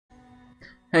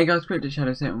Hey guys, Crypto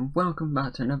Shadows here, and welcome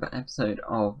back to another episode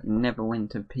of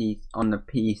NeverWinter Peace on the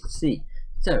PC.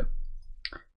 So,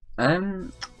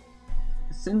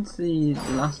 since the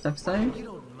last episode,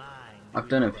 I've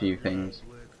done a few things.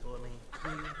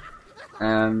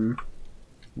 One,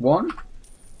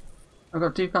 I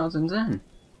got 2,000 Zen.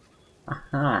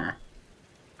 Aha.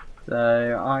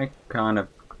 So I kind of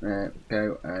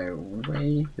go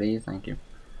away, please, thank you.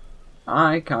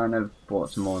 I kind of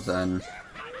bought some more Zen.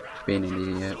 Being an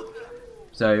idiot.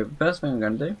 So first thing I'm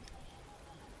going to do,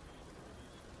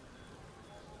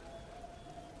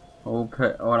 I'll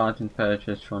put all items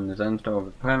purchased from the Zen store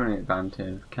with permanent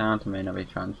advantage. Counter may not be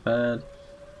transferred.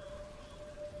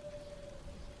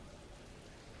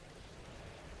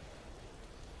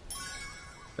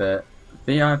 But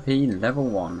VIP level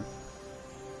 1.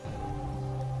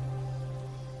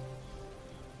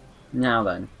 Now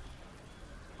then,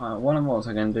 what I'm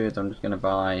also going to do is I'm just going to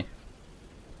buy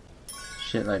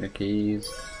shitload of keys.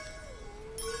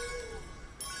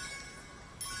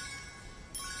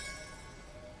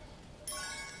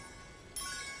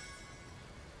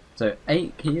 So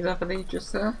 8 keys I believe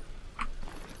just there.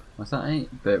 What's that,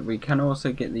 8? But we can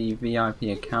also get the VIP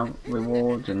account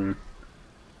rewards and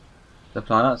stuff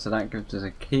like that, so that gives us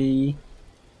a key.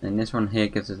 And this one here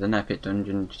gives us an epic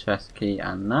dungeon chest key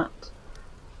and that.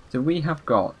 So we have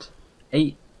got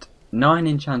 9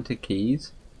 enchanted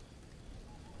keys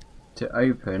to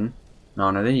open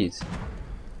 9 of these.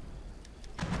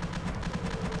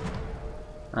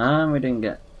 And we didn't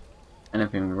get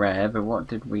anything rare, but what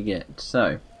did we get?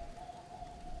 So,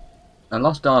 a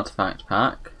lost artifact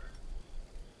pack.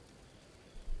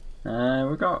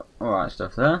 We got alright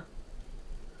stuff there.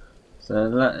 So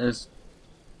let us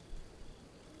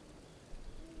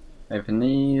open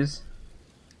these.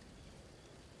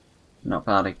 Not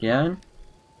bad again.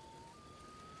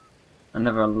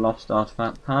 Another lost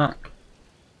artifact pack.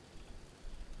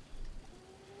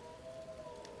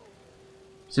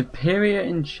 Superior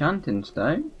enchanting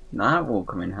stone. That will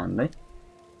come in handy.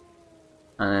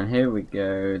 And then here we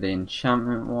go, the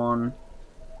enchantment one.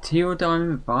 Teal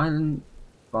diamond,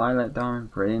 violet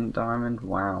diamond, brilliant diamond.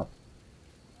 Wow.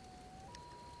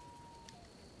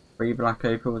 3 black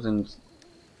opals and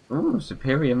ooh,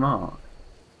 superior mark.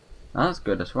 That's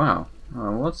good as well.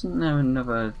 Oh, wasn't there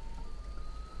another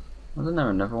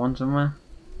one somewhere?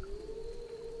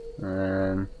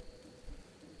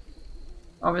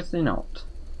 Obviously not.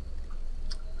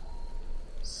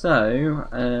 So,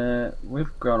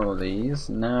 we've got all these.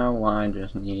 Now I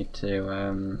just need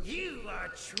to, You are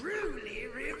truly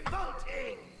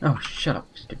revolting! oh, shut up,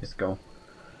 stupid skull.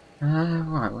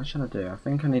 Right, what should I do? I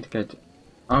think I need to go to...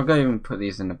 I'll go and put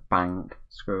these in the bank.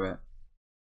 Screw it.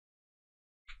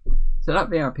 So that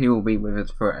VIP will be with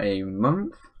us for a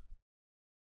month.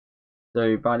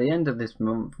 So by the end of this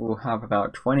month we'll have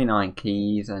about 29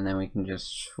 keys, and then we can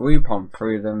just swoop on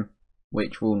through them,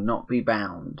 which will not be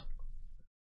bound.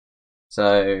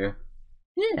 So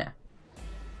yeah,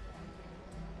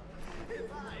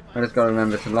 I just got to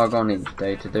remember to log on each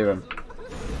day to do them.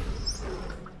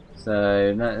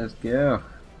 So let us go.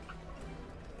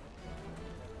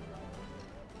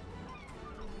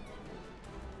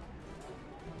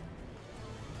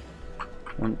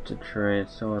 Want to trade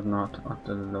sword knot of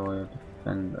the loyal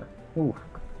defender. Ooh,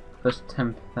 plus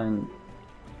 10%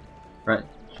 threat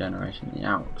generation.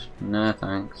 Ouch. No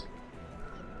thanks.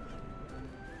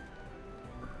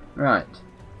 Right.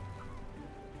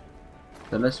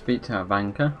 So let's speak to our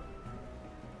banker.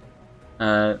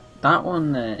 That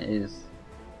one there is.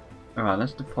 Alright,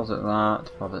 let's deposit that,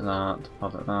 deposit that,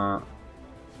 deposit that.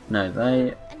 No,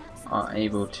 they are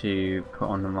able to put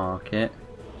on the market.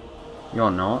 You're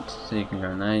not, so you can go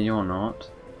in there. You're not.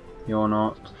 You're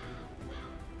not.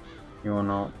 You're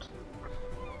not.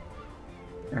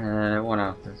 What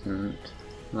else isn't?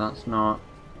 That's not.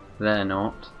 They're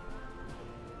not.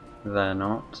 They're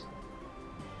not.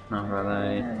 Neither are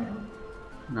they.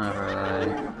 Neither are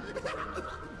they.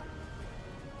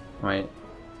 Wait.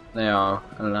 They are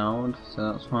allowed,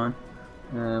 so that's fine.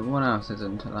 What else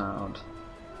isn't allowed?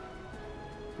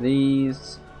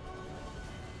 These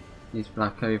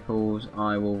black opals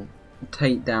I will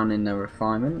take down in the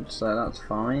refinement, so that's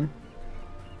fine.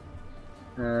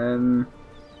 So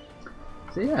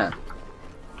yeah.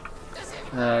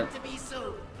 Oh,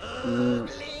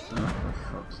 for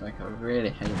fuck's sake, I really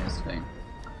hate this thing.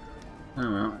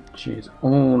 Oh well, choose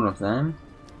all of them.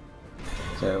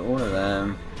 So all of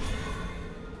them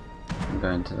can go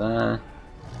into there.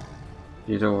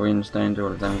 Use all runestones,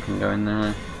 all of them can go in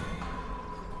there.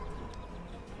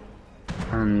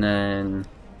 And then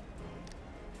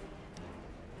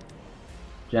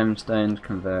gemstones,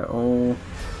 convert all.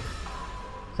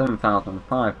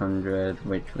 7,500,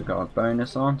 which we got a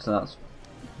bonus on, so that's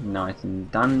nice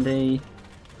and dandy.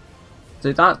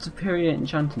 So that superior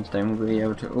enchanting stone will be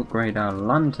able to upgrade our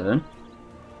lantern.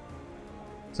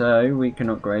 So we can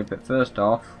upgrade, but first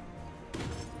off,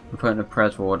 I'm putting a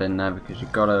pres ward in there because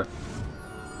you've got to.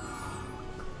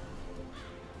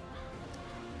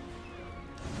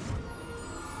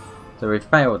 So we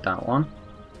failed that one.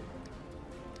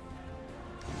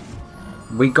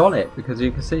 We got it because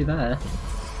you can see there.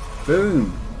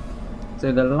 Boom!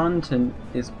 So the lantern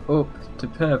is up to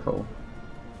purple,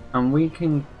 and we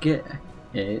can get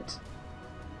it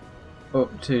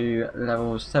up to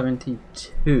level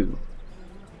 72,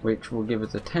 which will give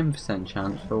us a 10%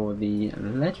 chance for the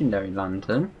legendary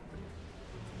lantern.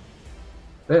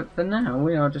 But for now,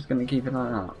 we are just going to keep it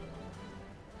like that.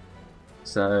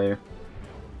 So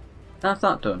that's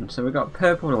that done. So we've got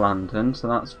purple lantern, so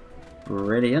that's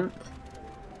brilliant.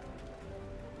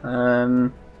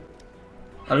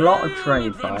 A lot of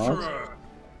trade bars,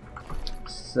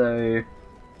 so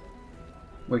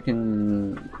we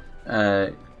can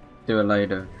do a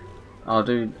load of. I'll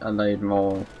do a load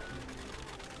more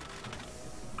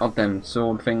of them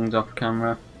sword things off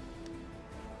camera,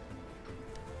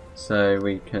 so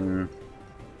we can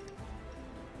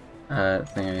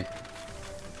thingy.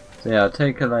 So yeah, I'll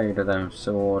take a load of them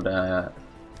sword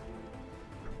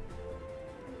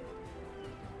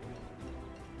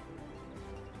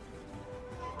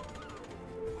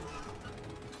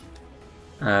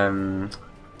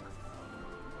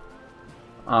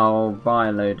I'll buy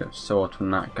a load of swords from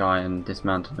that guy and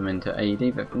dismantle them into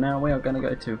AD, but for now we are going to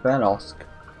go to Vellosk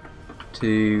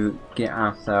to get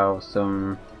ourselves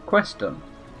some quests done.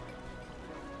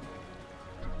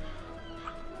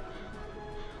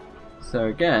 So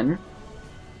again,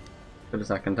 for the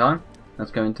second time,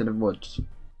 let's go into the woods.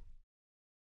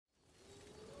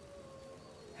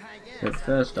 But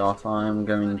first off, I'm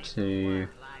going to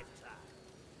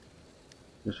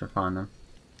just refine them.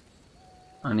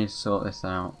 I need to sort this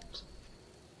out.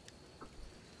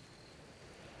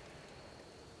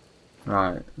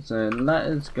 Right, so let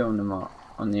us go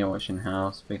on the auction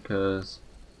house, because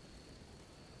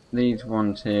these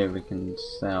ones here we can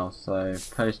sell, so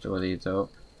post all these up.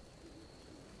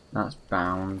 That's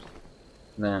bound.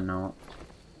 They're not.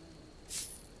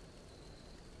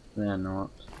 They're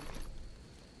not.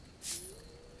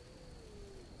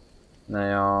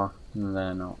 They are.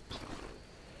 They're not.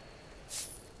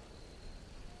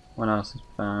 What else is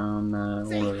bound?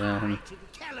 All of them.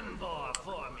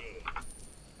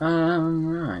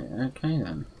 Right, okay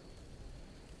then.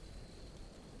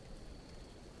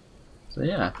 So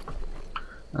yeah,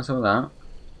 that's all that.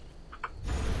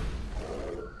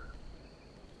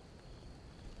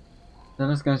 Then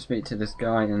let's go speak to this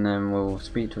guy, and then we'll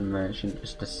speak to a merchant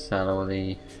just to sell all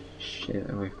the shit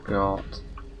that we've got.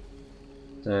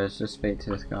 So let's just speak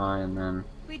to this guy, and then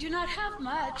we do not have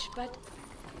much, but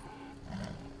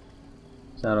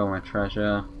sell all my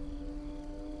treasure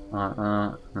like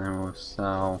that, and then we'll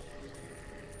sell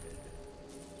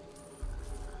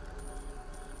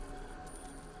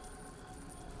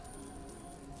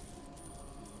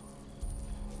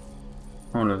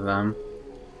all of them,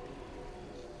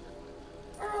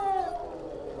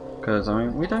 because I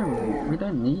mean we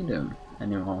don't need them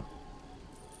anymore.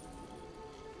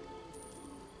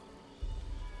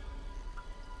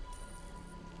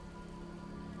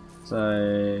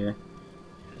 So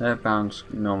they're bound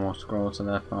normal scroll, so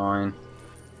they're fine.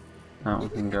 That one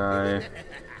can go.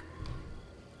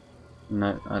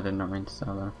 No, I did not mean to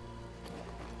sell them.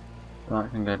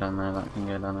 That can go down there, that can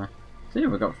go down there. So yeah,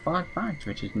 we've got 5 bags,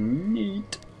 which is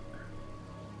neat.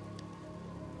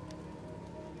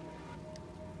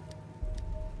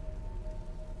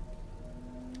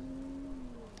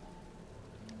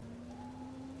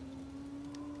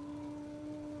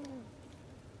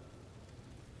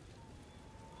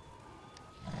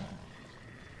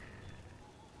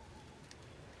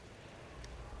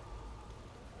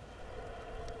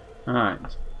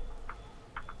 Alright.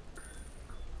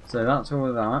 So that's all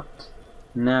of that.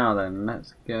 Now then,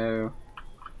 let's go.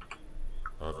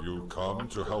 Have you come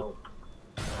to help?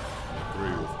 The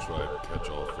Grey Wolf tribe catch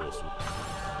our forces.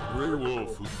 The Grey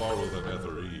Wolf who follow the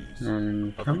Netherese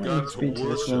And have can we begun speak to this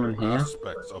worship woman here?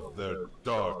 aspects of their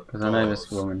dark Because I know this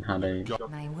gods. woman had a.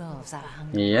 My wolves are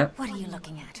hungry. Yep. What are you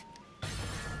looking at?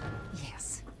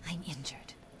 Yes, I'm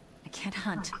injured. I can't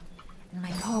hunt. And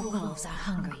my poor wolves are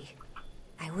hungry.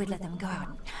 I would let them go out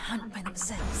and hunt by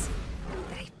themselves,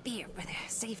 but I fear for their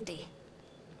safety.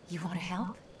 You want to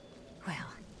help? Well,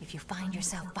 if you find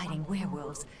yourself fighting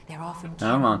werewolves, they're often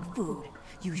Come on. carrying food,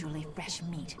 usually fresh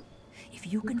meat.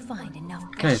 If you can find enough.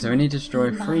 Okay, so we need to destroy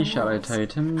feed my 3 shadow wolves.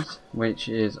 totems, which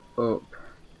is up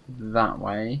that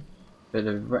way. But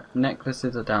the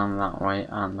necklaces are down that way,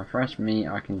 and the fresh meat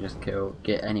I can just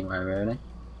get anywhere really.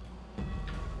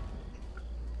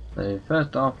 So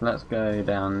first off, let's go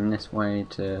down this way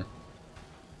to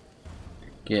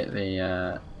get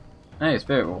the hey,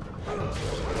 Spirit Wolf.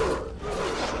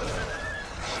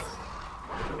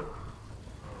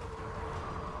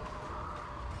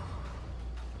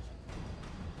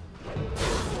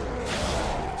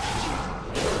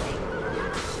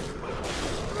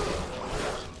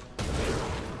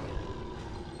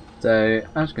 So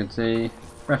as you can see,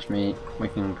 fresh meat we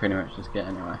can pretty much just get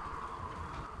anyway.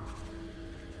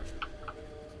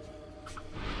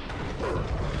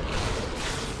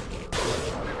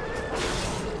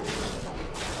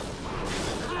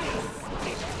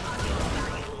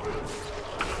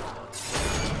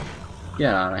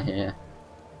 Get out of here.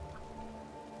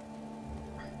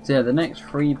 So yeah, the next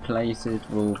 3 places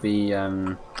will be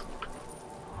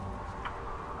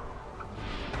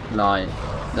like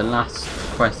the last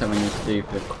quest that we need to do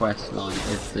for the quest line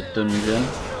is the dungeon,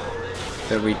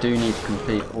 but we do need to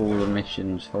complete all the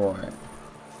missions for it,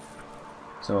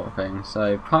 sort of thing.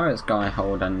 So Pirate's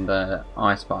Skyhold and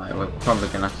I Spy we're probably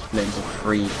going to have to split into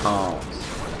 3 parts,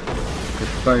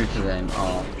 because both of them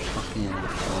are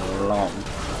fucking long.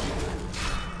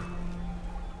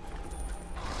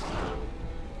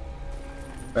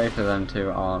 Both of them two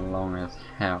are long as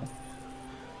hell.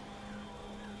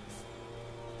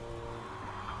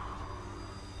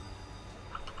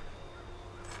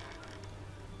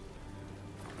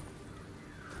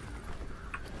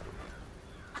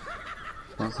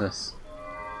 What's this?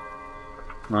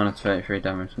 Minus 33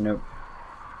 damage. Nope.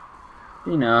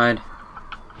 Denied.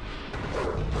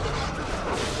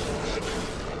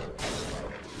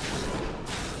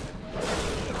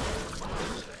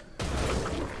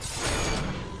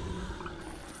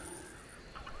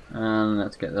 And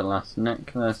let's get the last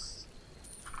necklace.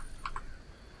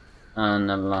 And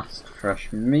the last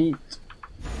fresh meat.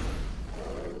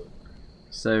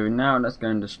 So now let's go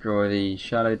and destroy the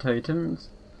shadow totems.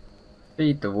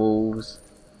 Feed the wolves,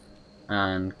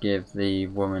 and give the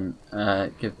woman,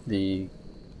 give the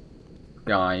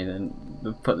guy,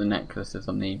 put the necklaces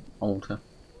on the altar.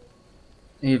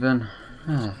 Even,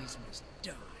 I'm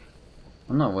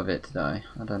not with it today.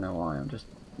 I don't know why. I'm just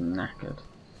knackered.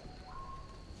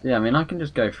 Yeah, I mean I can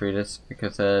just go through this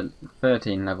because they're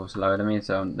 13 levels lower than me,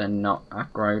 so they're not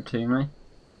aggro to me.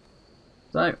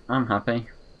 So I'm happy.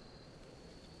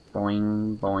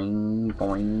 Boing, boing,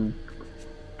 boing.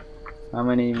 How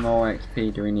many more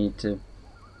XP do we need to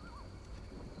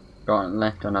got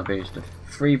left on our booster?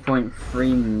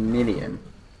 3.3 million.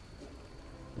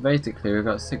 Basically we've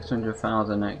got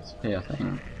 600,000 XP I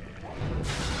think.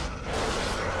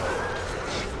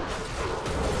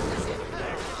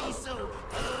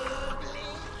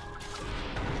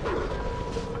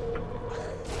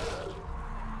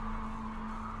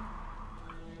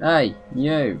 Hey,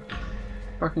 you!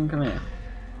 Fucking come here.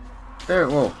 Spirit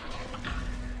Wolf!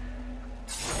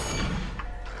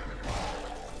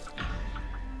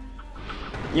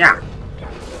 Yeah!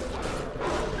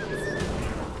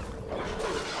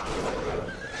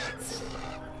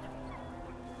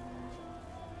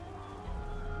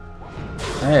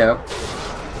 Hey up.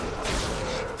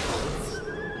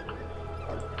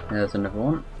 There's another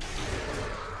one.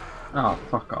 Oh,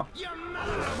 fuck off. Your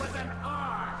mother was an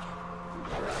ark.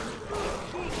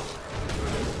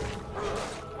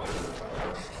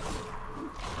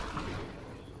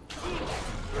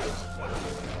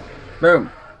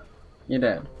 Boom! You're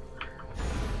dead.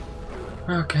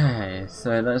 Okay,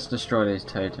 so let's destroy these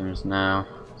totems now.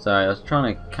 So I was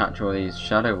trying to catch all these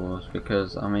shadow wolves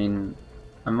because, I mean,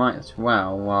 I might as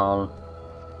well while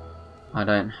I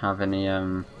don't have any,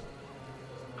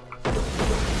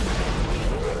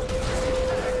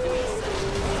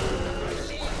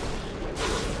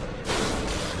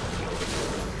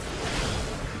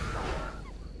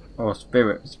 or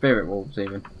spirit wolves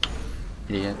even.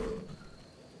 Idiot.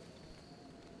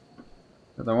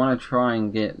 But I want to try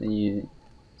and get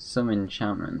some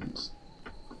enchantments.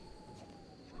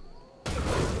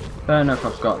 Fair enough,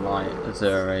 I've got like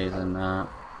Azure's and that,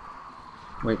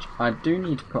 which I do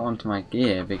need to put onto my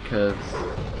gear because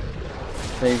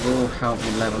they will help me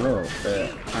level up,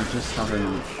 but I just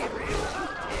haven't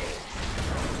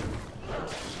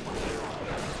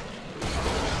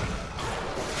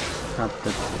had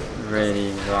the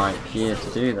really right gear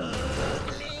to do that.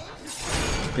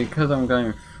 Because I'm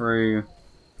going through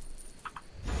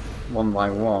one by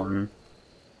one,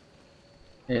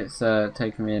 it's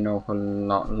taken me an awful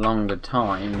lot longer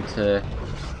time to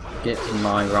get to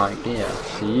my right gear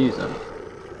to use them.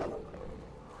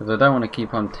 Because I don't want to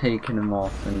keep on taking them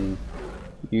off and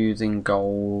using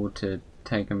gold to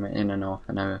take them in and off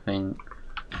and everything.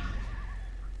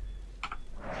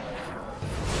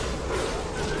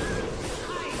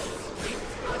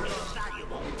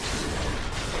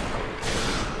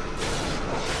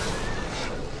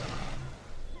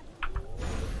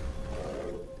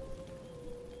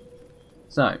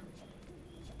 So,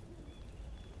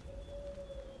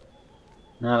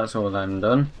 now that's all them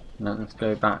done, let's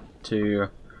go back to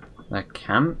the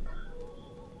camp.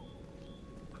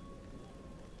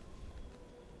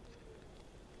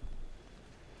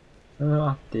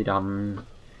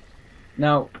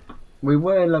 Now, we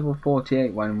were level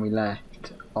 48 when we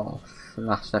left off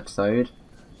last episode.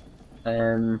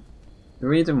 The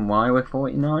reason why we're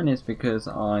 49 is because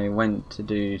I went to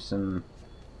do some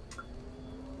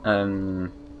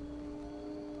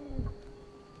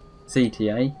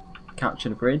CTA, capture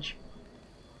the bridge.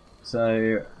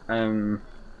 So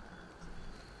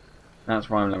that's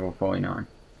why I'm level 49.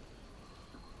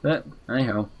 But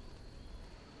anyhow,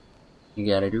 you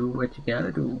gotta do what you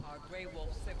gotta do.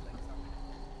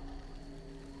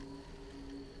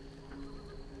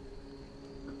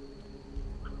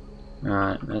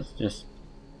 Alright, let's just...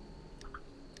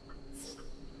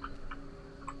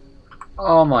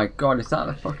 Oh my god, is that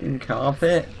the fucking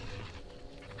carpet?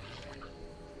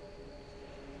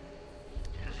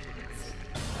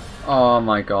 Oh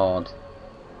my god.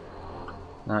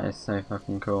 That is so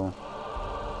fucking cool.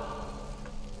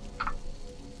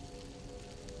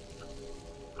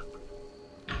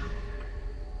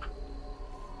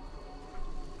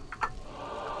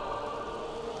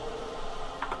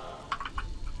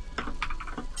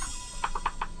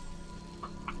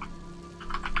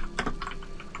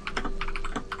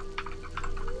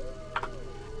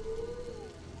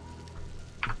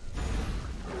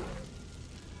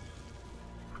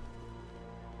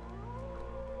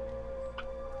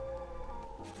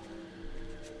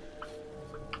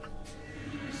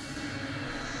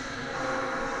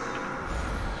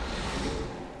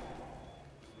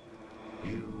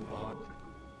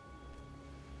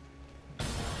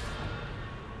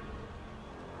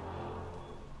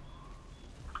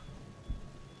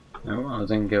 Oh, I was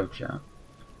in guild chat.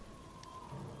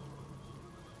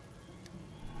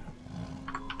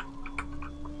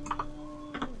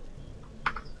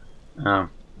 Oh.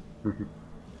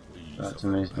 That's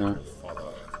amazing.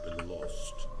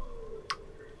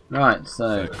 Right,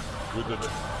 so.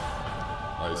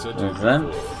 I said to you before,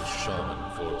 the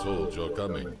shaman foretold your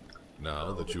coming.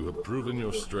 Now that you have proven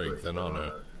your strength and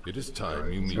honor, it is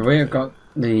time you meet. So we have got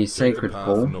the sacred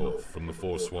ball. North from the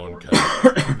forsworn camp,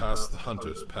 past the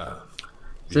hunter's path.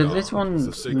 So this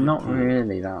one's not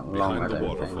really that long, I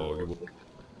don't think.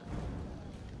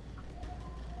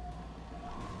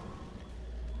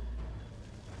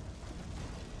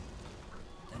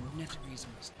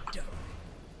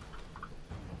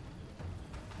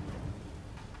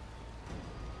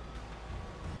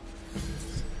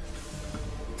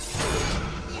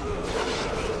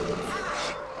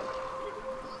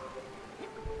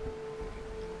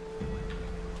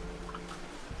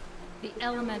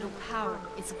 Elemental power.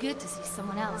 It's good to see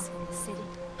someone else in the city.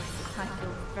 I feel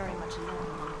very much alone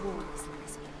among wolves in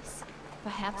this place.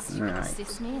 Perhaps you can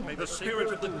assist me in May the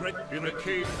spirit of the great in a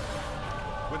cave.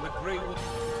 When the Grey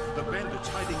Wolf, the bandits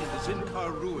hiding in the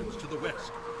Zinkar ruins to the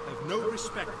west, have no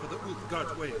respect for the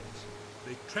Uthgard ways.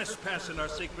 They trespass in our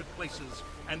sacred places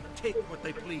and take what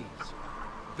they please.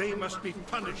 They must be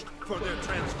punished for their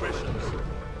transgressions.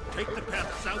 Take the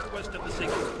path southwest of the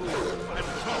sacred pool and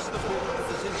cross the border of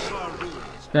the Zinkar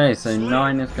ruins. Okay, so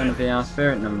 9 is going to be our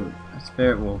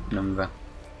spirit wolf number.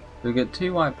 We get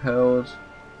 2 white pearls,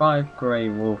 5 grey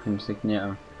wolf insignia,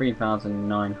 and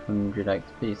 3,900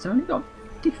 XP. So only got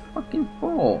 50 fucking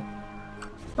 4.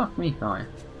 Fuck me, fire.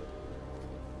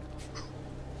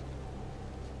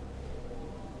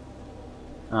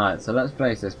 Alright, so let's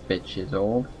place this bitch's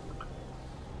orb.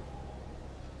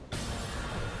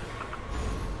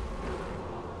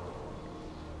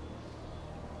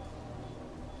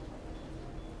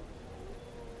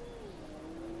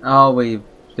 Oh, we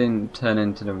didn't turn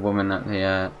into the woman at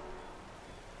the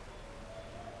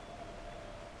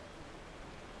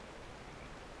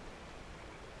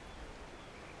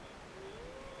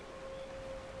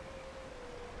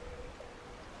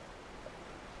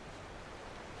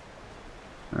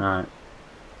Right.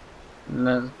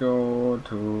 Let's go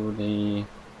to the...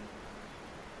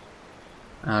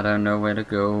 I don't know where to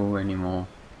go anymore.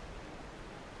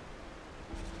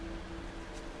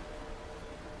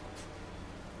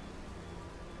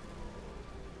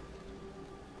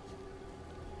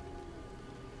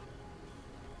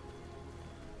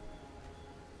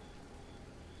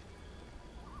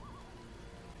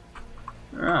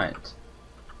 Right.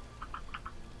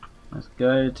 Let's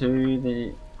go to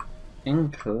the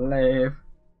Enclave.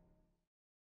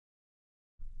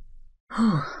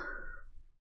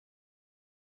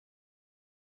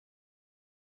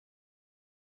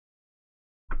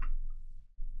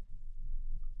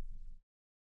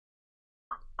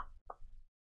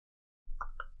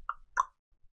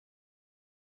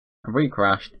 Have we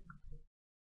crashed?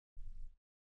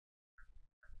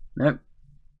 Nope.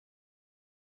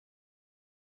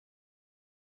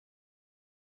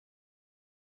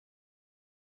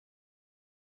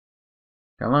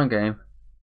 Come on, game.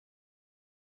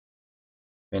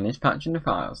 Finish patching the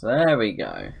files. There we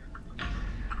go.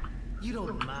 You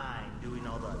don't mind doing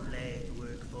all the leg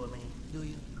work for me, do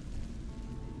you?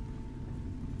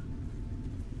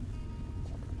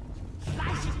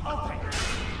 Slice it open!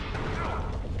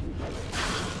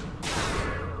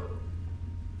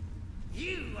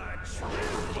 You are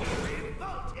truly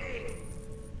revolting!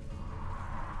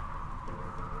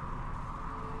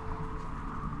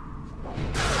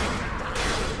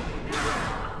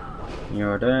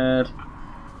 You're dead.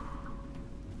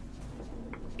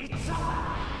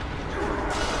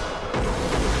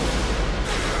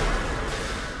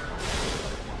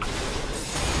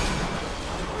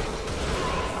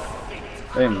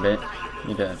 Boom, bit.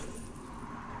 You're dead.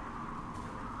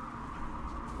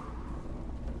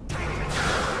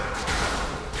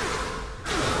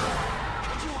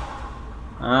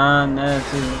 And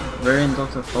there's the ruins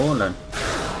of the fallen.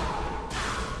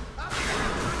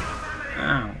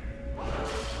 Ow.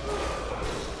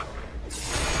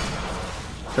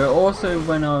 So also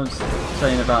when I was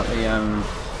saying about the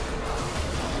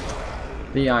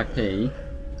VIP,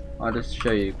 I'll just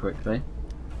show you quickly.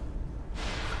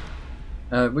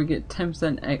 We get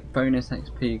 10% bonus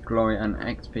XP, glory and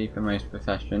XP for most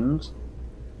professions.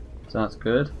 So that's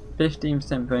good.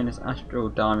 15% bonus astral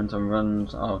diamonds on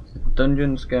runs of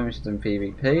dungeons, skirmishes and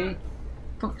PvP.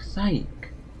 Fuck's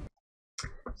sake.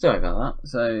 Sorry about that.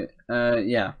 So,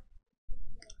 yeah.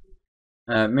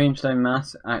 Moonstone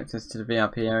Mass, access to the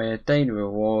VIP area, daily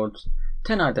rewards,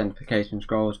 10 identification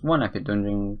scrolls, 1 epic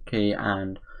dungeon key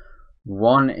and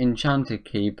 1 enchanted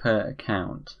key per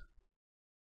account.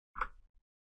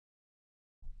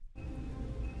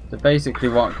 So basically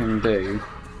what I can do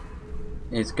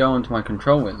is go onto my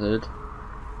control wizard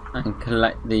and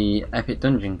collect the epic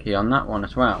dungeon key on that one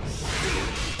as well.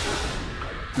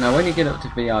 Now when you get up to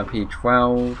VIP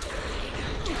 12,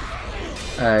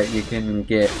 you can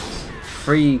get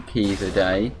 3 keys a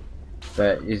day,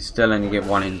 but you still only get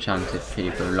 1 enchanted key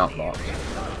for a lockbox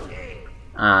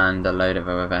and a load of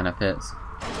other benefits,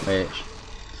 which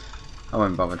I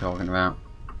won't bother talking about.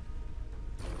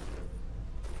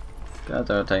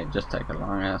 That'll just take a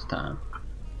long ass time.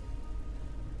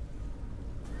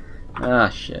 Ah,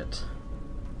 shit.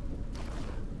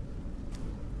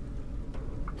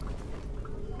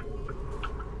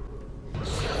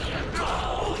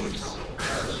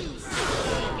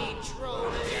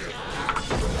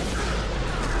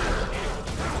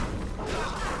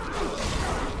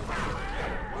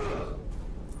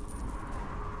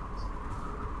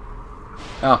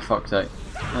 Oh, fuck's sake.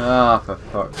 Ah, for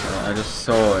fuck's sake. I just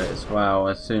saw it as well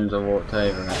as soon as I walked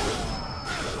over it.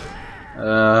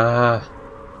 I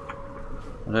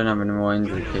don't have any more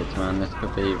injury kits, man. This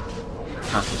could be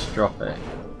catastrophic.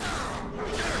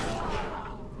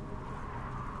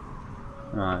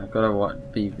 Right, I've got to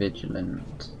be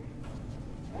vigilant.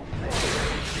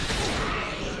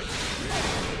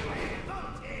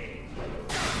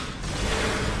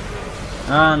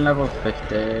 And level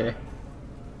 50.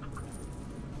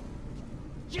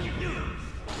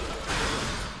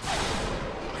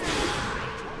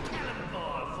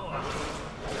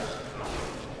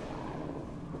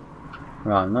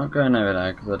 Right, I'm not going over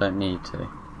there because I don't need to.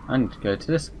 I need to go to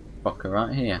this fucker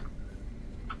right here.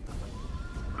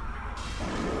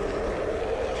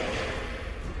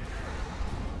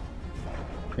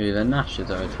 Who the Nashes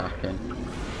are attacking.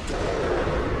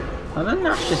 Oh, the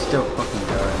Nash is still fucking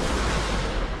going.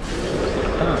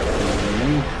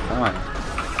 Fine.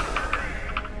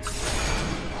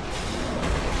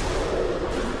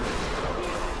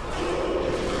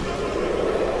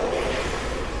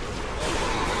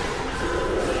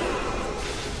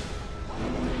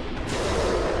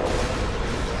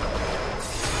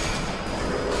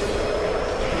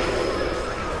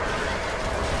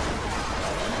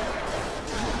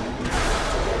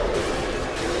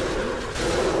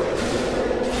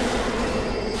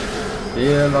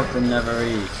 Deal of the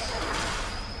NeverWinter.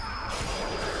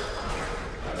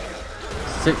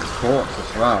 6 forts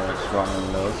as well, which is what I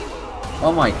love.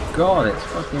 Oh my god, it's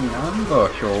fucking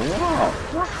ambush or what?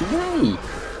 Fuck me!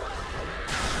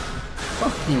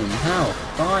 Fucking hell,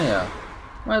 fire!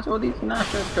 Where's all these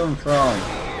Nashers come from?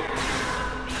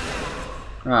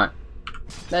 Right,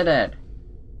 they're dead.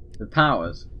 The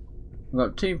powers. We've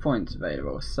got 2 points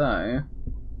available, so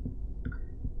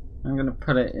I'm going to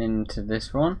put it into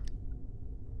this one.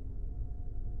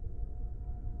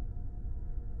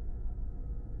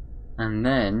 And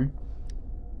then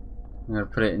I'm going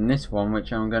to put it in this one,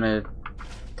 which I'm going to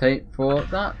take for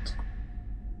that.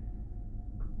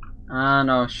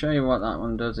 And I'll show you what that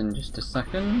one does in just a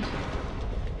second.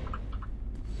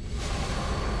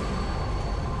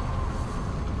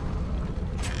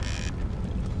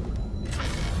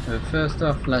 So first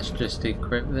off, let's just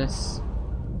equip this.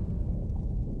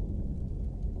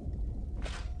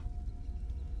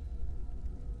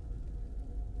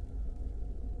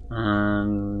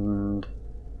 And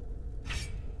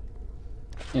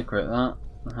equip that,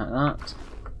 like that.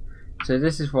 So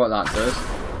this is what that does.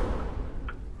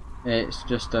 It's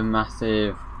just a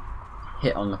massive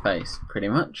hit on the face, pretty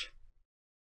much.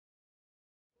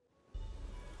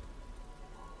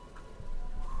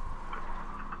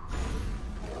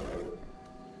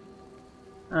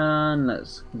 And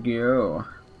let's go.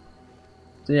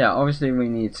 So yeah, obviously we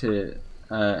need to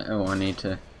I need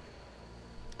to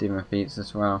do my feats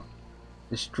as well.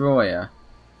 Destroyer.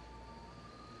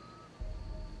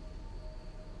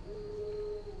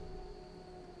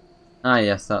 Ah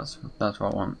yes, that's what I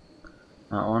want.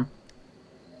 That one.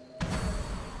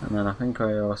 And then I think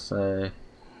I also,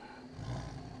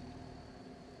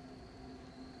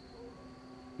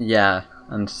 yeah,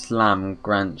 and slam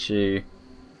grants you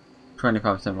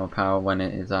 25% more power when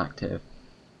it is active.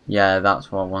 Yeah,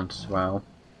 that's what I want as well.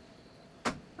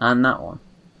 And that one.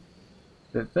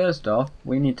 But first off,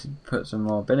 we need to put some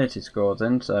more ability scores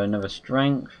in, so another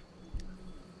strength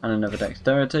and another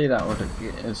dexterity. That would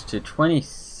get us to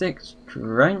 26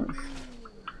 strength.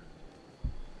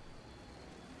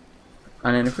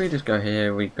 And then if we just go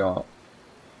here, we got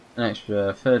an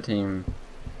extra 13%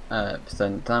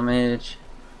 damage,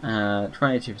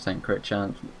 22% crit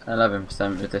chance,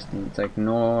 11% resistance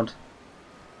ignored,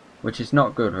 which is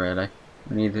not good really.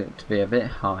 We need it to be a bit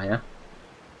higher.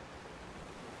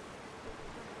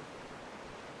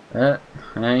 Hey,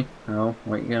 oh,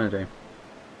 what are you gonna do?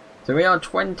 So we are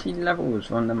 20 levels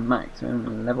from the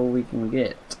maximum level we can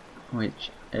get, which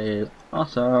is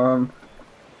awesome.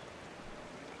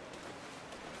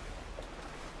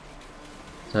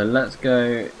 So let's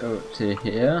go up to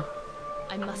here.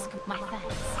 I must my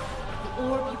thanks. The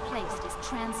orb you placed is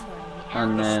transferring the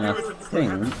And then I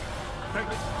think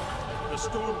the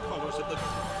Stormcallers of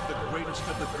the greatest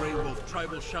of the Grey Wolf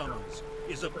tribal shamans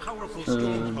is a powerful the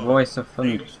Stormcaller Voice of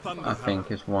Thunder, named I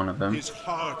think, is one of them. His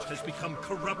heart has become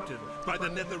corrupted by the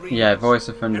Netherese. Yeah, Voice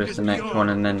of Thunder and is the next one,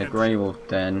 and then the Grey Wolf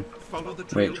Den, Follow the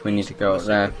trail which we need to go up east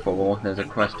there from the for. second There's a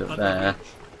quest up Thunder there.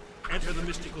 Ridge. Enter the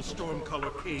mystical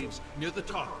Stormcaller caves near the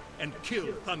top and kill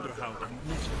Thunderhound.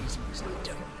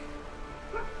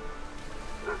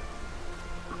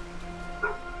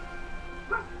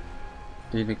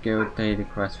 Do the guild daily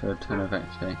quest for a ton of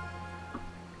XP.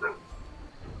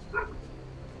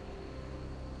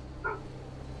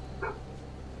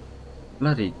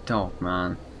 Bloody dog,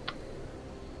 man.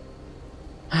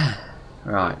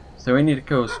 Right, so we need to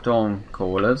kill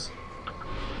Stormcallers.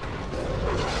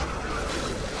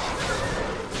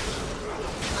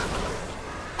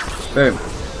 Boom.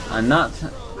 And that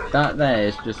there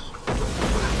is just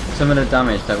some of the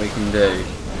damage that we can do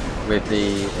with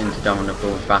the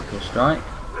Interdominable Battle Strike.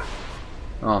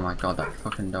 Oh my god, that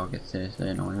fucking dog is seriously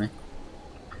annoying me.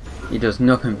 He does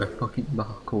nothing but fucking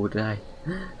bark all day.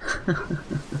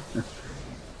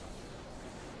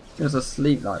 He was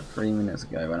asleep like 3 minutes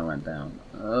ago when I went down.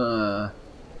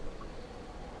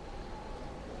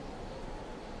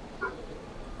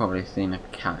 Probably seen a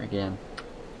cat again.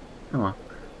 Oh well.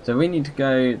 So we need to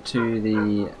go to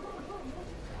the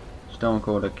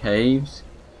Stormcaller caves.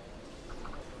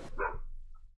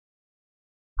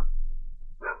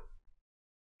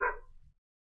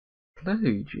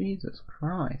 Blue, Jesus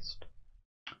Christ.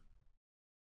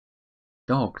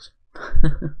 Dogs.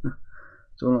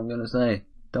 That's all I'm gonna say.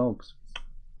 Dogs.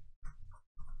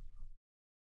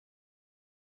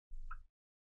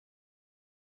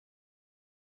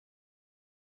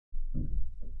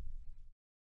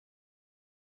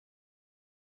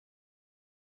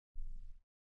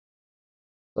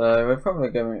 So we're probably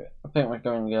going, I think we're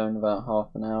going to go in about half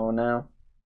an hour now.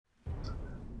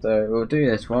 So we'll do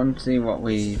this one, see what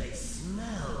we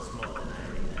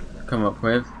come up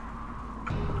with.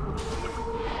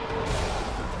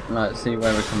 Let's see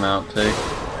where we come out to.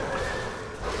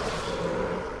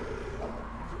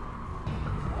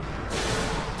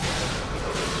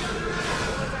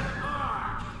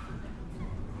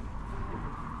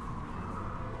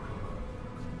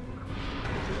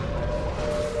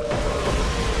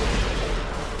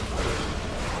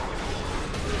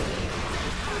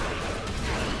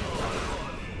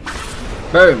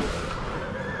 Boom!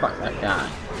 Fuck that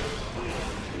guy.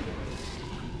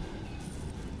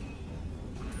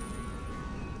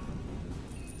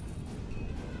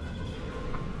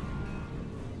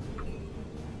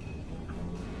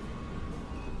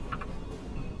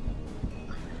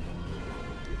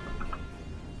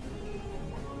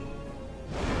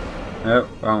 Oh,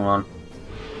 wrong one.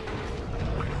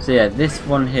 So yeah, this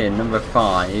one here, number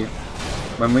 5,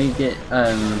 when we get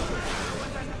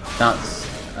that's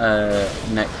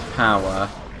next power,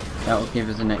 that will give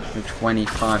us an extra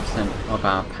 25% of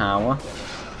our power.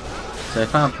 So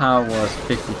if our power was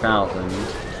 50,000,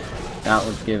 that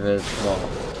would give us what?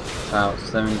 About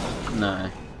 7,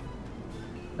 no.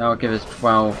 That would give us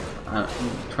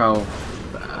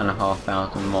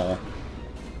 12,500 more.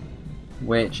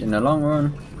 Which in the long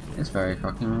run is very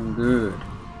fucking good.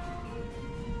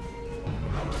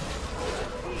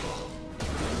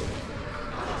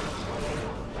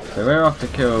 So we're off to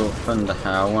kill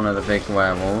Thunderhowl, one of the big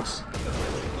werewolves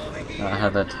that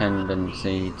had a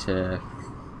tendency to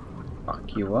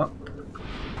fuck you up,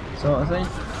 sort of thing.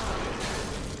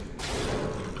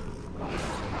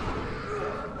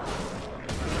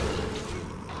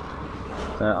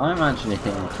 So I'm actually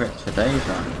hitting crits for days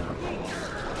right now.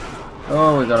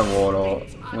 Oh, we got a warlord.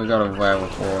 We got a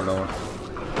werewolf warlord.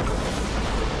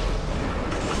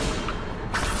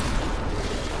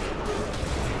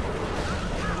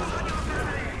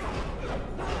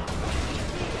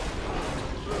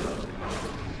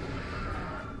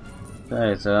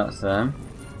 Okay, so that's them.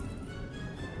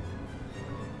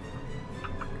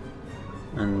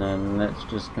 And then let's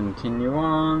just continue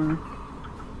on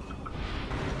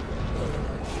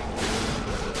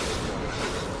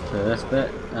to this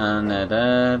bit, and they're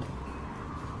dead.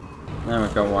 Then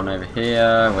we've got one over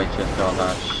here, which has got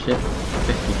that shit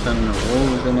 50-ton of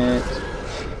walls in it.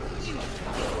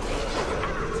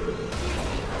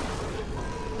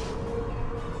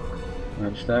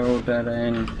 Which they're all dead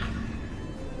in.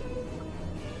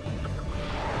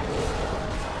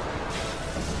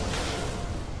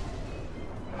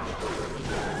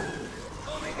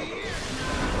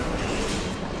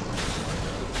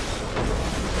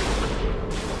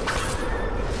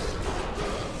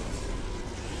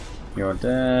 You're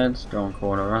dead,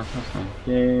 Stormcaller Rattle, thank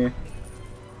you.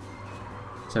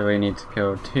 So we need to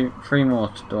kill 3 more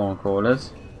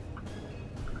Stormcallers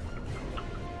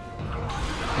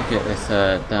to get this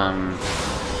damn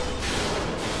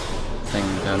thing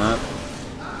done up.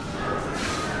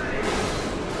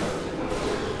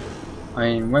 I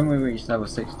mean, when we reach level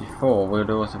 64, we'll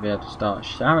also be able to start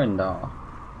Sharendar,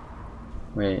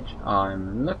 which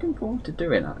I'm looking forward to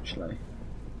doing actually.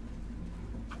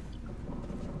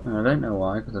 And I don't know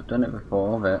why, because I've done it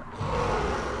before, but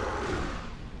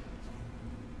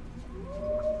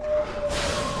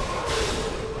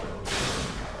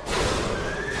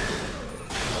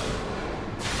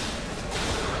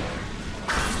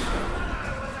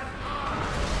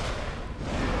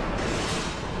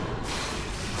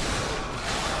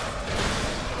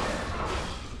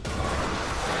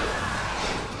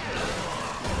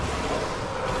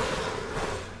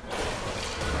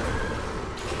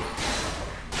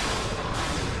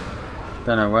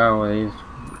don't know where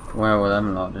all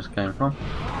them lot just came from.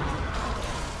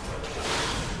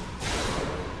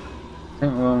 I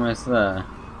think we're almost there.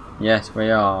 Yes, we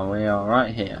are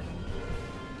right here.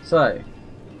 So,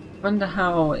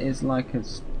 Thunderhowl is like a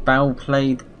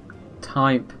Spellblade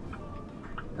type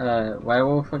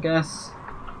werewolf, I guess.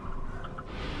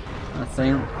 I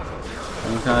think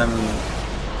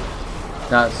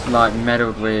that's like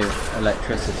meddled with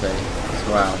electricity as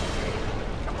well.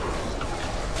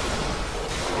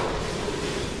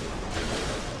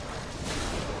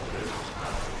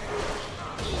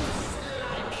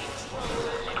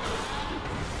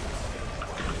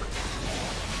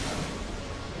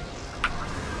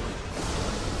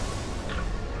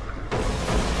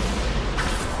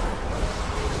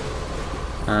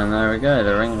 And there we go,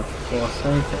 the Ring of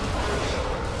Forsaken.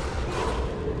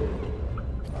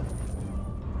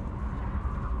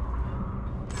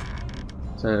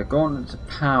 So the Gauntlets of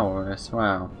Power as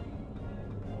well,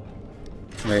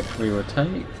 which we will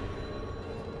take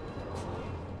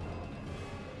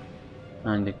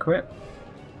and equip,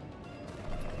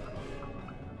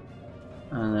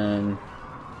 and then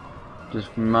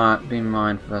just be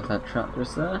mindful of that trap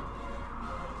just there.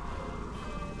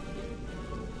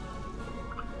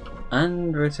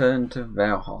 And return to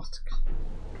Vellosk.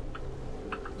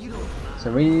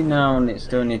 So we now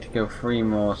still need to kill 3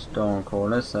 more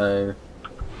Stormcallers, so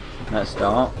let's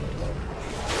start.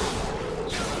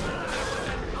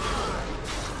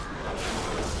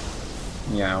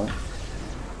 Yeah.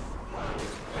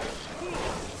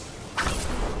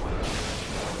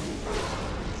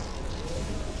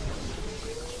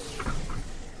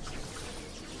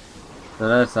 So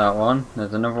there's that one.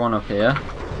 There's another one up here.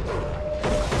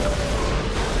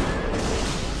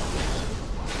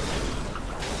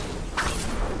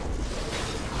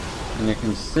 And you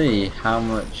can see how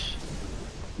much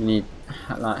you need,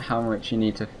 how much you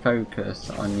need to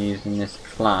focus on using this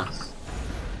class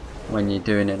when you're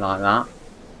doing it like that,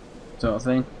 sort of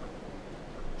thing.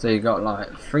 So you got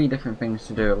like 3 different things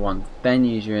to do at once. Then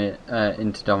use your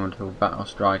interdomitable battle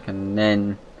strike, and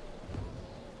then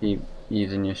keep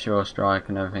using your sure strike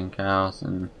and everything else.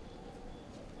 And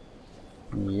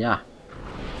yeah.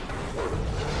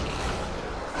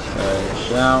 So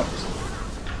shout,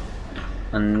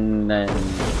 and then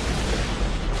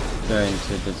go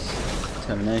into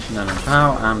determination, and then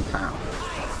pow and pow,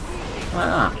 like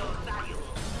that.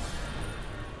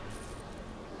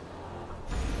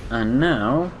 And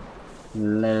now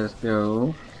let us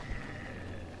go.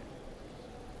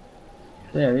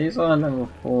 There, these are level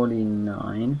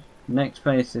 49. Next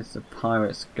place is the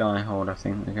Pirate Skyhold, I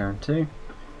think we're going to.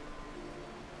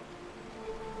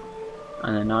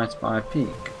 And then Ice Spire Peak,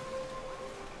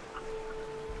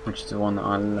 which is the one that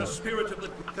I love.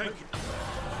 Thank you.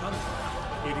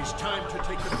 It is time to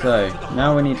take the So, battle to the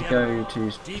now we heart need of to the go enemy.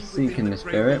 to Deep Seeking within the Grey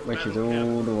Spirit, Wolf which is battle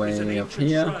all the camp is an way up ancient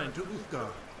here. shrine to Uthgar,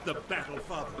 the Battle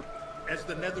Father. As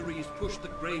the Netherese push the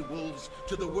Grey Wolves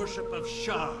to the worship of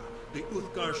Shar, the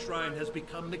Uthgar shrine has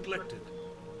become neglected.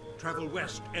 Travel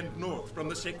west and north from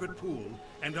the sacred pool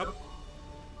and up.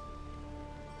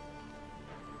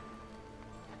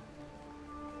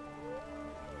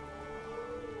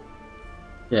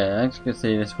 Yeah, as you can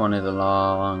see, this one is a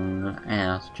long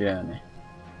ass journey.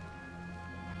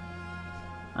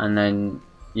 And then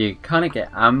you kind of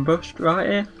get ambushed right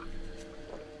here.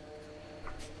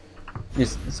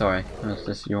 Sorry, I was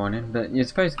just yawning. But you're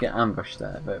supposed to get ambushed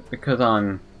there, but because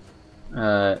I'm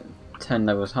 10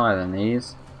 levels higher than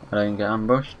these, I don't get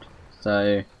ambushed.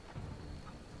 So,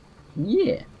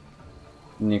 yeah.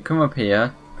 And you come up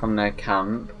here from their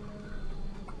camp,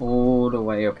 all the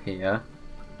way up here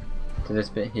to this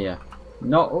bit here.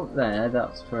 Not up there,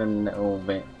 that's for a little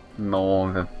bit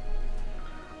more of a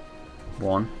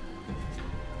one.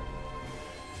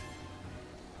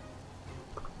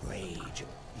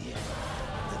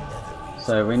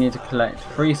 So we need to collect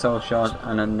 3 soul shards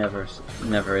and a never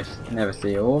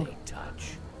see orb.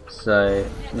 So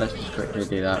let's just quickly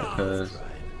do that, because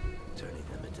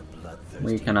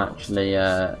we can actually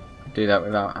do that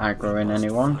without aggroing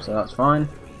anyone, so that's fine.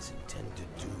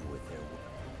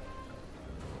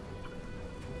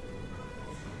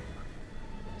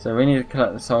 So we need to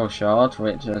collect the soul shards,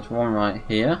 which is one right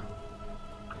here,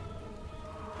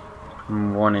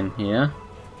 and one in here.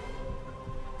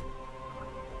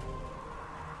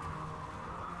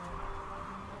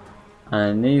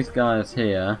 And these guys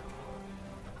here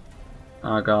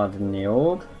are guarding the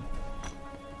orb.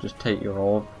 Just take your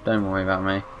orb, don't worry about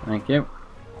me, thank you.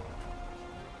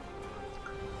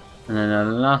 And then the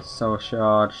last soul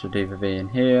shard should either be in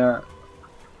here.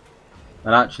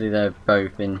 Well, actually they're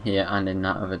both in here and in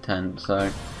that other tent,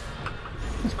 so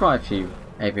there's quite a few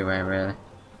everywhere really.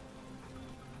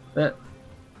 But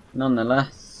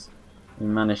nonetheless, we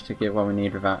managed to get what we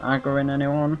need without aggroing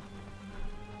anyone.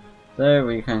 So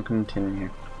we can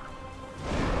continue.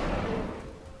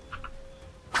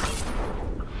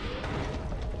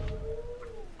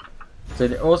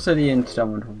 So also the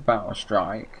indomitable battle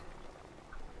strike.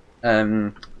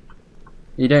 You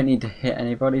don't need to hit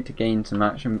anybody to gain some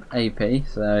action AP.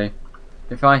 So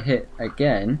if I hit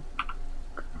again,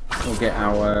 we'll get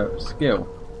our skill.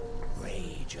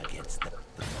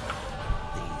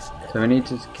 So we need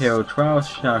to kill 12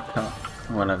 Shaka,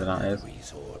 whatever that is.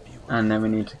 And then we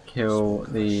need to kill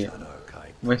the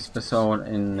Whisper Soul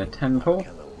in the temple,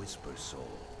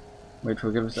 which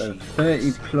will give us a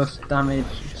 30+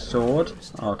 damage sword.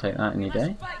 I'll take that any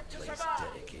day.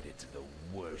 Dedicated to the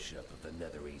worship of the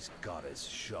Netherese goddess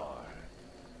Shar.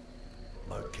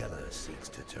 Markella seeks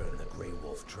to turn the Grey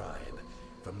Wolf tribe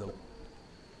from the...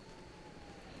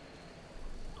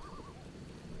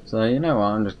 So you know what,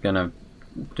 I'm just gonna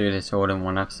do this all in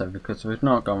one episode because we've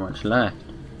not got much left.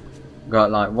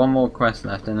 Got like one more quest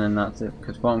left and then that's it,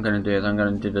 because what I'm going to do is I'm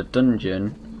going to do the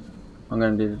dungeon. I'm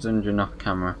going to do the dungeon off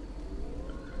camera.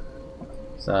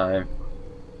 So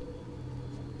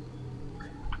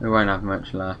we won't have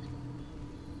much left.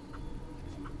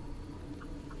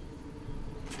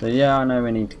 So yeah, I know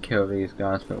we need to kill these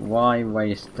guys, but why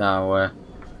waste our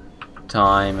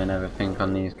time and everything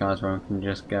on these guys when we can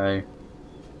just go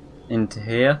into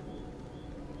here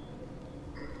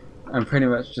and pretty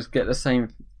much just get the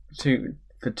same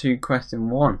for 2 quests in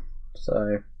one.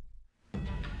 So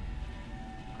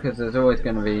because there's always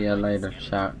going to be a load of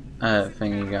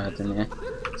thingy guys in here.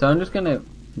 So I'm just going to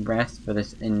rest for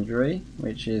this injury,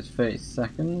 which is 30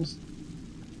 seconds.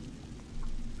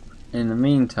 In the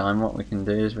meantime, what we can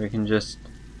do is we can just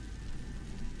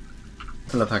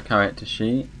pull up our character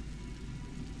sheet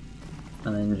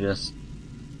and then just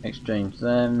exchange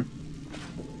them.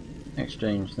 Now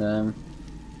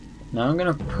I'm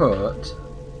going to put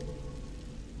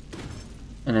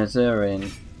an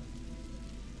Azurian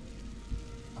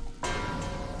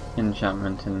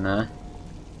enchantment in there,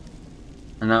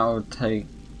 and that will take,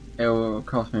 it will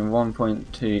cost me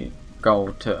 1.2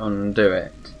 gold to undo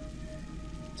it.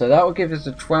 So that will give us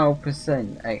a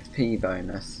 12% XP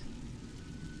bonus.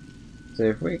 So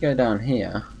if we go down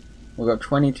here, we've got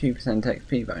 22%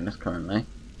 XP bonus currently,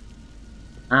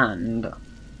 and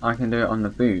I can do it on the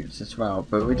boots as well,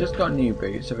 but we just got new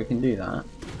boots, so we can do that.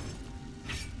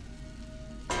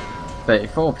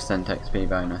 34% XP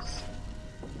bonus.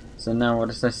 So now what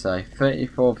does this say?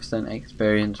 34%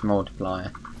 experience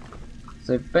multiplier.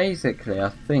 So basically I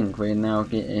think we're now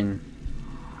getting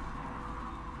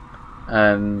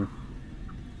I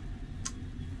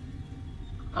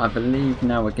believe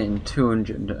now we're getting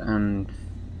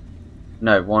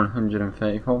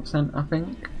 134% I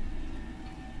think.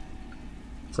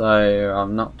 So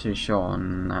I'm not too sure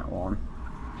on that one.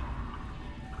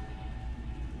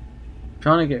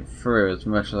 Trying to get through as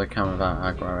much as I can without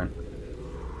aggroing.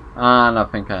 And I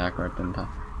think I aggroed, didn't I?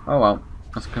 Oh well,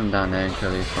 let's come down there and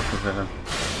kill these fuckers with them.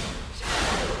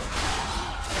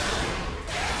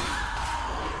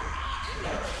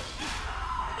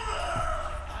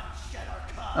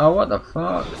 Oh, what the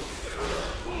fuck?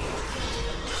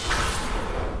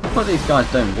 I thought these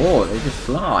guys don't walk, they just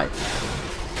fly.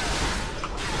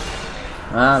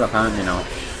 Well, apparently not.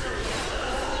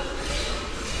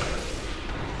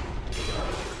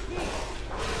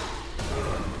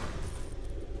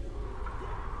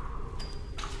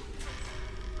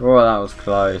 Oh, that was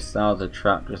close. That was a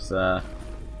trap just there.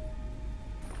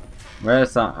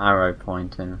 Where's that arrow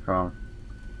pointing from?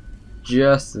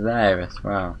 Just there as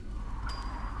well.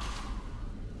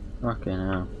 Fucking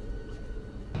hell.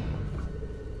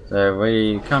 So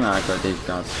we can't aggro these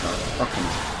guys. Fucking.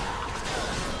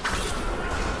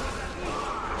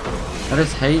 I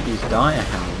just hate these dire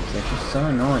hounds. They're just so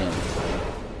annoying.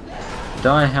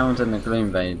 Dire hounds and the gloom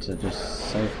blades are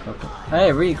just so fucking.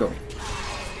 Hey, Regal. I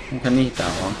think I need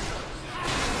that one.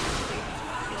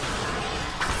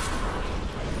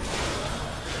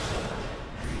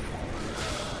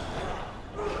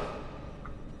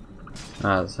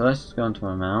 Alright, so let's just go into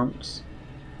my mounts.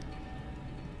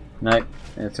 Nope,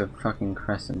 it's a fucking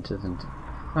crescent, isn't it?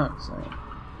 Fuck's sake.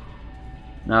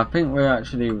 Now I think we're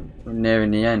actually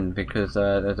nearing the end because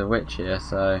there's a witch here,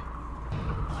 so...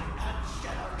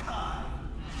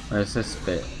 Where's this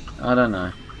bit? I don't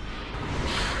know.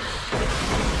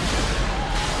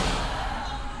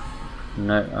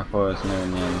 Nope, I thought it was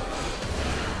nearing the end.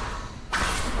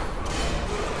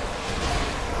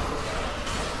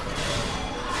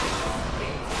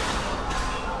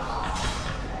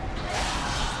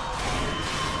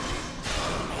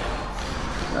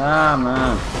 Ah,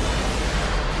 man.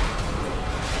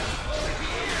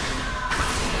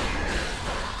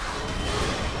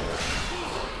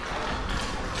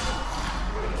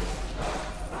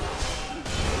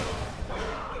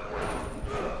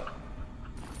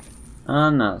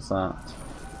 And that's that.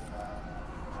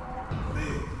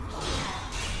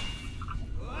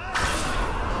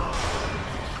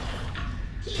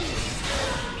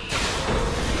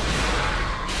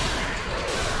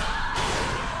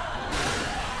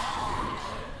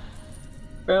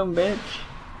 Boom, bitch.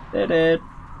 Did it.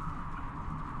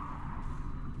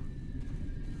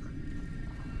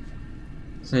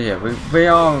 So yeah, we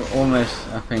are almost,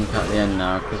 I think, at the end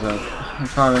now, because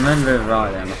if I remember it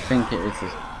right then, I think it is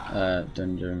this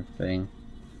dungeon thing.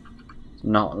 It's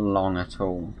not long at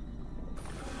all.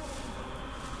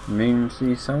 Moon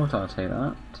Sea Salt, I'll take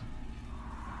that.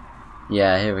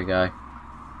 Yeah, here we go.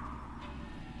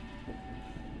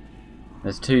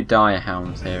 There's two dire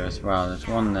hounds here as well. There's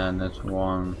one there and there's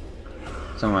one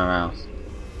somewhere else.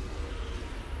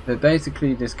 But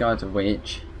basically this guy's a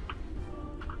witch.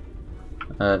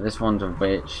 This one's a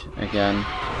witch again.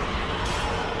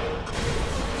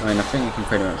 I mean, I think you can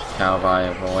pretty much tell by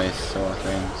a voice sort of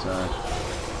thing, so...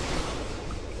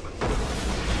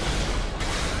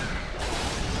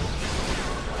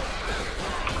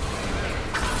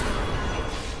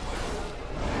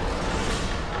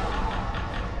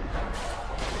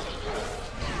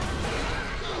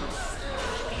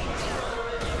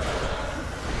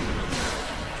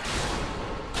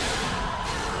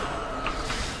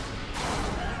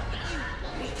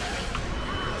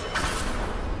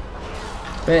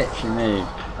 Bitch, you move.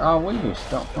 Oh, will you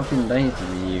stop fucking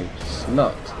dazing me, you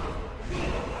slut?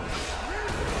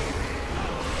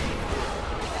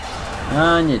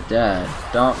 And you're dead.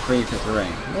 Dark Creeper's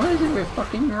ring. What is it with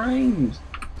fucking rings?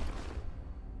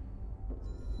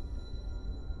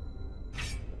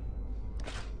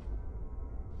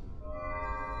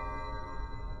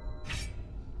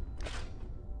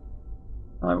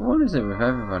 Like, what is it with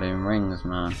everybody in rings,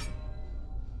 man?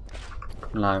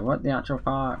 Like, what the actual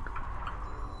fuck?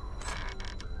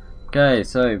 Okay,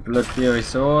 so Blood Fury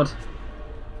Sword.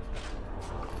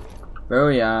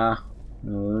 Booyah!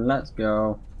 Let's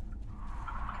go.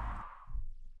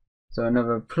 So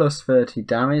another plus 30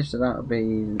 damage, so that would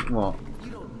be what?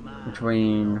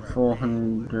 Between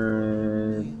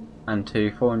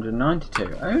 402, 492.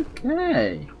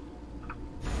 Okay!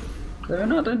 So we're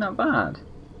not doing that bad.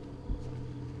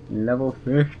 Level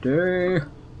 50!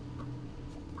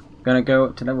 Gonna go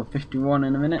up to level 51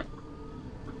 in a minute.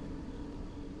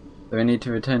 So we need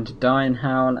to return to Dying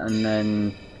Howl and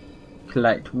then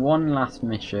collect one last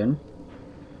mission.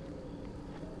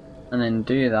 And then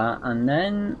do that, and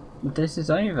then this is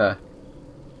over.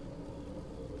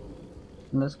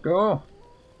 Let's go.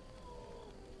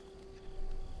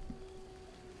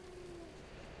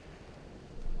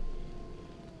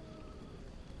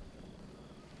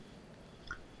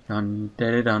 Dun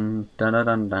dun dun dun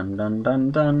dun dun dun dun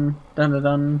dun dun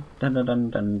dun dun dun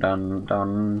dun dun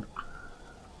dun.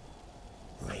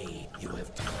 Ray, you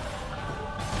have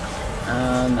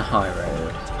And the high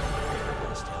road.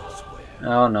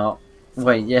 Oh no.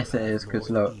 Wait, yes it is, because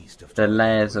look, the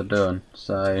layers are done,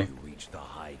 so reach the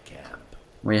high camp.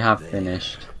 we have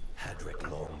finished. Hadrick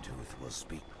Longtooth will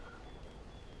speak.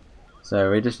 So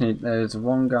we just need, there's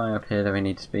one guy up here that we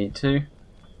need to speak to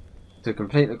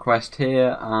complete the quest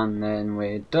here, and then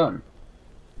we're done.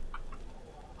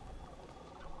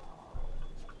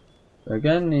 So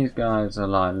again, these guys are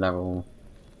like level,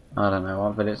 I don't know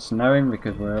what, but it's snowing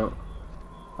because we're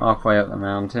halfway up the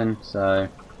mountain, so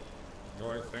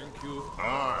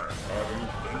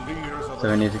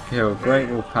we need to kill Great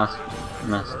Wolf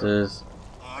Masters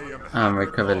and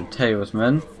recover the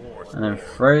Talesmen, and then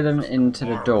throw them into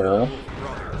the door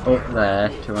up there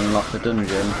to unlock the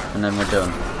dungeon, and then we're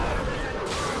done.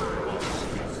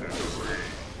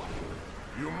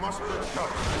 You must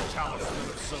recover the talisman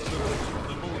of Solidity from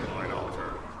the Moonlight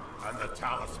Altar, and the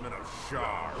talisman of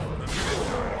Shar from the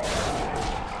Midnight.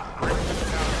 Bring the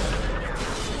talisman to the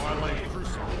Twilight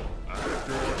Crucible, and the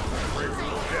door to the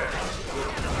Grateful Dead will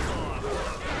be gone.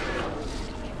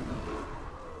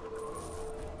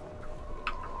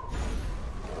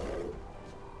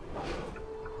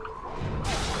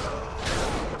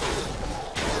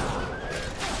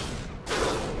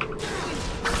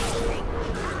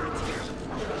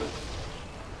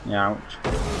 Ouch.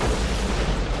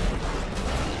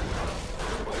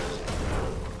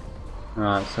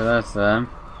 Right, so that's them.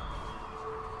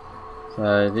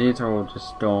 So these are all just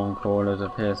storm crawlers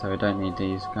up here, so we don't need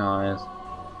these guys.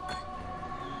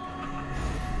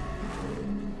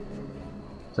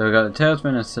 So we've got the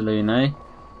Talesman of Selene.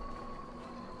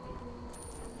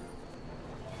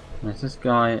 Is this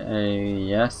guy a...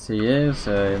 yes he is,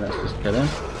 so let's just kill him.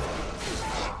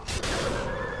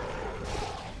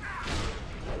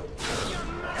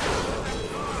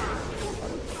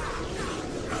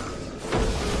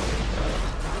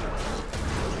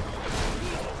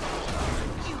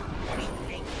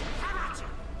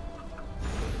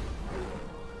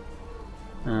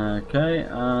 Okay,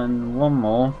 and one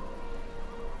more.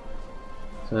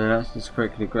 So let's just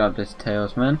quickly grab this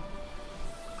Talesman.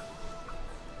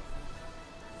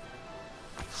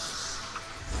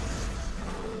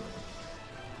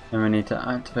 And we need to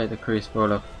activate the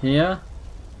Crucible up here.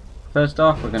 First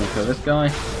off, we're going to kill this guy.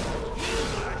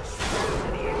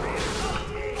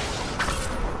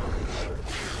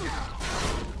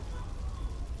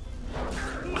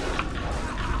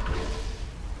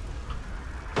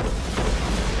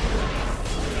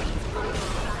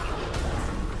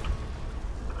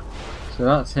 So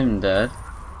that's him dead,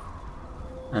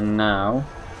 and now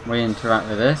we interact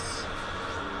with this.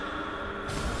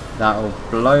 That will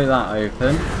blow that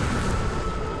open.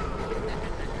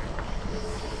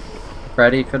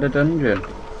 Ready for the dungeon.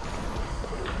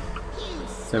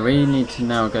 So we need to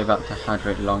now go back to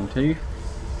Hadrick Longtooth.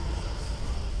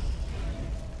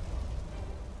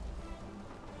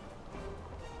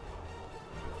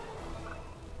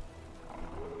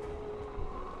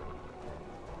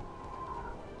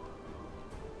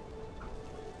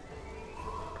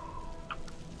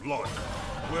 Blood.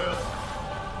 Well,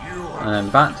 you have And then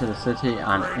back to the city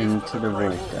and into the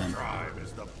wolf den. tribe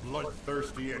is the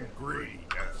bloodthirsty and greedy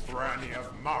Ethrani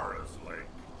of Mara's Lake.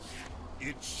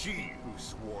 It's she who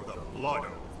swore the blood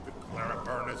oath to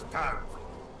Claraburnus Tanz,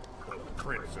 the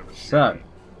Prince of So. Shade,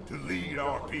 to lead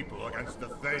our people against the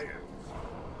Thayans.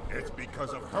 It's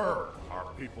because of her our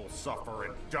people suffer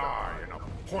and die in a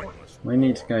pointless We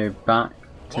need to go back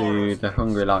to the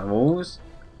Hungry Like Wolves.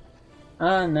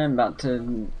 And then back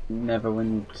to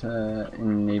NeverWinter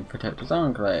in the Protector's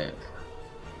Enclave.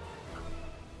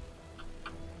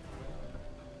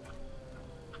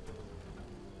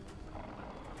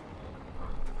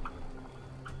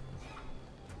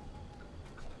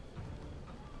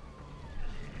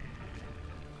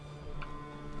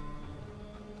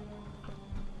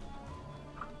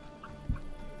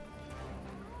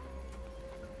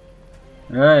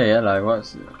 Hey, hello,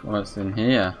 what's in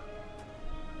here?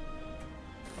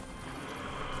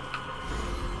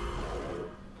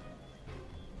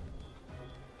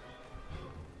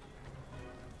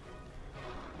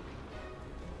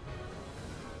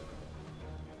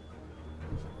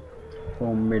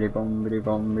 Bombity bombity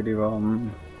bombity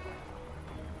bomb.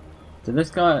 So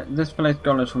this place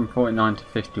got us from 49 to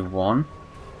 51.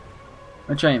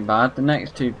 Which ain't bad. The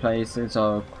next two places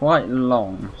are quite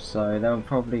long, so they'll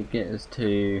probably get us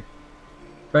to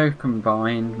both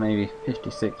combined maybe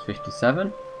 56,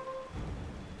 57.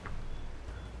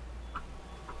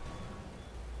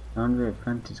 100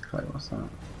 apprentice clay, what's that?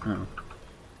 Oh.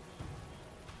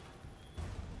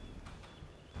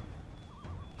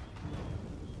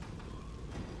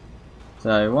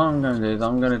 So what I'm going to do is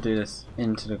I'm going to do this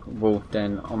into the wolf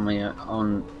den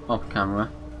on off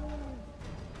camera.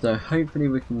 So hopefully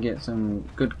we can get some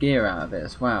good gear out of it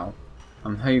as well.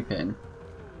 I'm hoping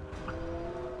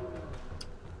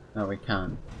that we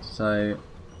can. So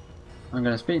I'm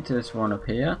going to speak to this one up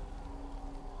here,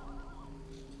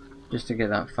 just to get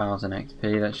that 1000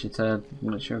 XP that she said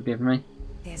that she'll give me.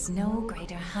 There's no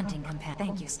greater hunting companion.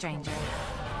 Thank you, stranger.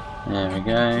 There we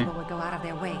go. People would go out of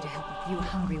their way to help a few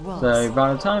hungry wolves. So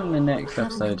by the time the next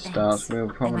episode starts, we'll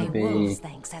probably be,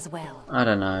 as well. I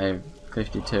don't know,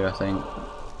 52 I think.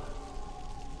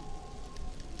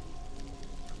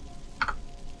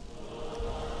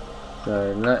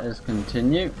 So let us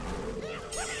continue.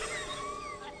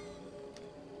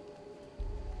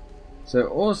 So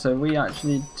also we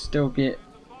actually still get,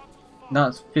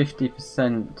 that's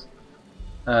 50%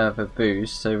 of a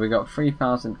boost, so we got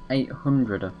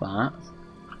 3,800 of that,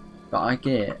 but I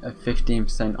get a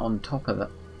 15% on top of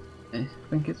that. I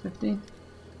think it's 15?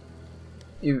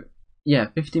 Yeah,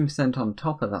 15% on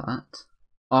top of that.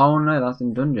 Oh no, that's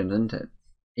in dungeons, isn't it?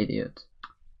 Idiot.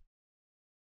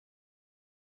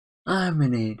 I'm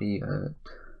an idiot.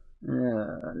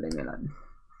 Leave me alone.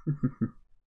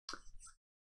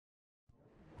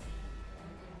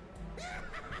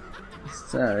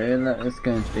 So, let's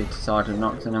go and speak to Sergeant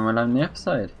Nocton and we'll end the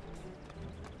episode.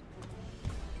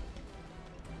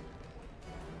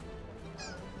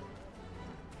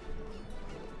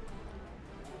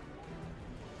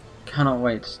 Cannot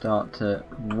wait to start to...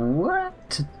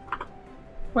 What?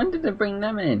 When did they bring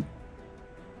them in?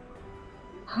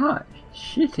 Hot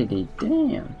shittity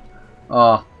damn.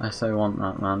 Oh, I so want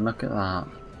that, man. Look at that.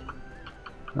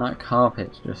 That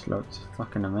carpet just looks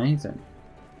fucking amazing.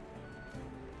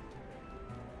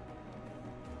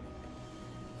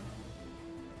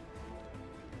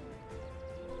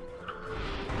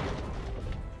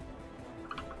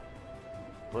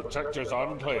 Protector's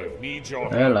Enclave needs your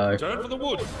help. Hello. Turn for the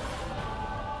wood.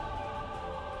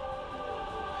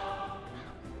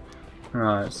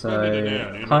 Right, so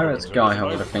Pirate's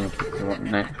Skyhold I think is the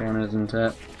next one, isn't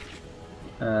it?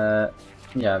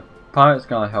 Yeah, Pirate's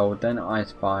Skyhold, then I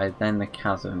Spy, then the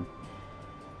Chasm.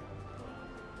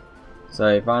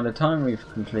 So by the time we've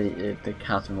completed the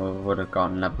Chasm, we would have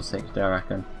gotten level 60, I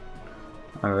reckon.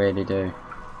 I really do.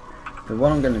 So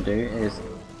what I'm going to do is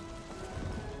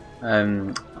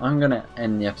I'm going to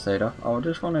end the episode off. I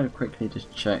just want to quickly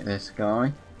just check this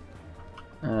guy.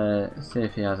 See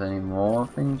if he has any more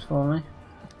things for me.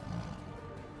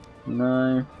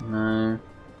 No, no,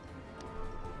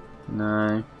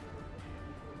 no,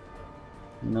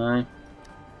 no.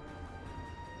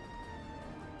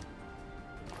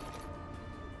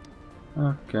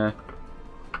 Okay.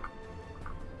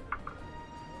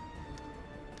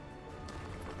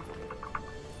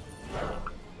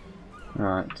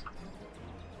 Right.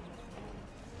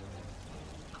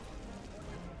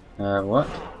 What?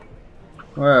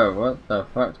 Whoa, what the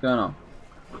fuck's going on?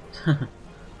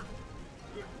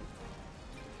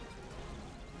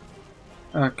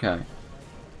 Okay.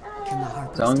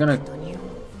 So I'm gonna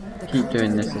keep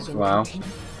doing this as well.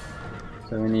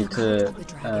 So we need to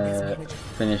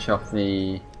finish off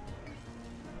the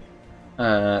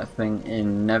thing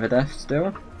in NeverWinter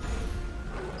still.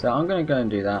 So I'm going to go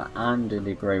and do that and do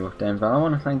the Grey Wolf Den. But I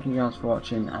want to thank you guys for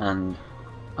watching, and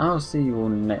I'll see you all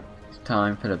next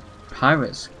time for the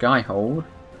Pirate Skyhold.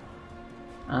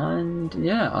 And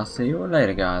yeah, I'll see you all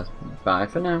later, guys. Bye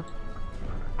for now.